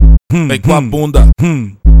vem com a bunda,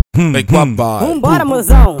 vem com a pai. Vambora,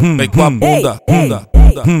 mozão. Vem com a bunda,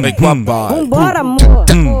 vem com a pai. Vambora, amor.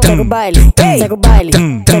 Segue o baile, segue o baile,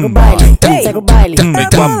 segue o baile, segue o baile. Vem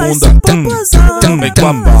com a bunda, vem com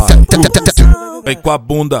a pai. Vem com a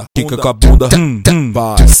bunda, quica com a bunda,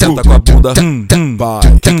 vai. Senta com a bunda, vai.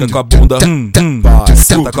 Quica com a bunda, vai.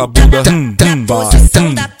 Senta com a bunda, vai.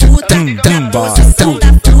 Posição da puta, posição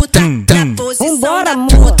da puta, posição da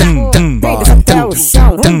puta. Vem desce até o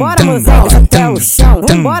chão. Vambora, mozão. Desce até o chão.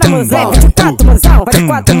 Vambora, mozão. Vai de quatro, mozão. Vai de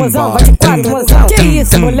quatro, mozão. Vai de quatro, mozão. Que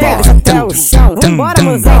isso, mulher? Desce até o chão. Vambora,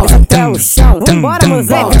 mozão. Desce até o chão. Vambora,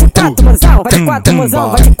 mozão. Vai de quatro, mozão. Vai de quatro, mozão.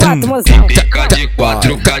 Vai de quatro, mozão. Fica de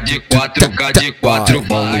quatro, cá de quatro, cá de quatro,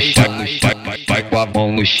 mão no chão, vai com a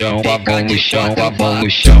mão no chão, com a mão no chão, com a mão no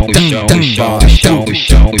chão, no chão, no chão, no chão, no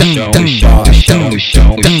chão, no chão, no chão, no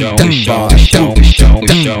chão, no chão, no chão, no chão, no chão, no chão, no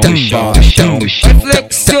chão, no chão, no chão, no chão. Vai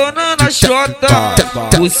flexionando a xota,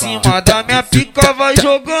 por cima da minha pica vai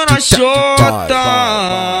jogando a xota.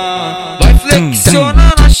 Vai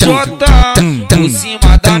flexionando a xota, por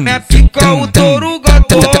cima da minha pica o touro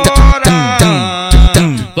adora.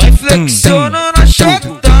 Vai flexionando a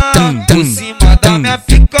xota, por cima da minha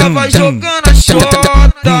pica vai jogando a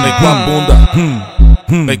xota. Vem com a bunda,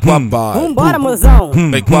 vem com a pai. Vambora, mozão.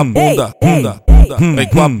 Vem com a bunda, vem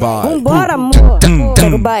com a pai. Vambora, amor.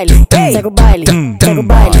 Segue o baile, segue o baile, segue o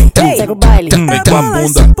baile, segue o baile. Vem com a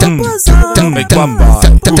bunda, vem com a pai.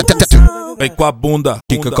 Vem com a bunda,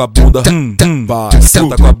 quica com a bunda, vai.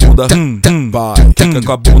 Senta com a bunda, vai. Quica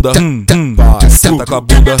com a bunda, vai. Senta com a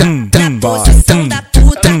bunda, vai. Posição da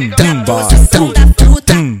puta, posição da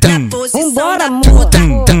puta, posição Vambora, da amor. puta.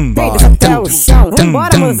 Vem desce até o chão.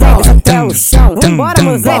 Vambora, mozão. Desce até o chão. Vambora,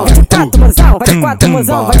 mozão. Vai de quatro, mozão. Vai de quatro,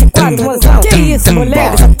 mozão. Vai de quatro, mozão. Que isso,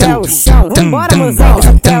 mulher? Desce até o chão. Vambora, mozão. Desce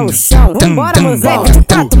até o chão. Vambora, mozão. Vai de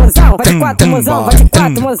quatro, mozão. Vai de quatro, mozão. Vai de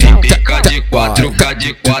quatro, mozão. Fica de quatro, cá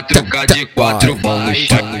de quatro, cá de quatro, mão no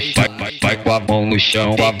chão, vai com a mão no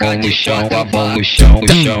chão, com a mão no chão, com a mão no chão, no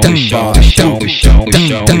chão, no chão, no chão, no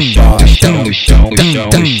chão, no chão, no chão, no chão, no chão,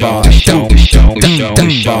 no chão, no chão, no chão, no chão, no chão,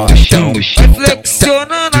 no chão, no chão, no chão. Vai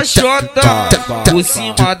flexionando a xota, por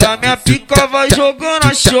cima da minha pica vai jogando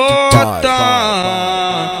a xota.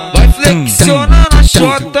 Vai flexionando a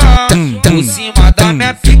xota, por cima da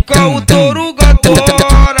minha pica o touro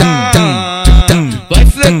adora. Vai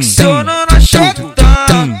flexionando a xota,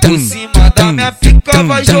 por cima da minha pica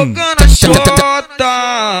vai jogando a xota.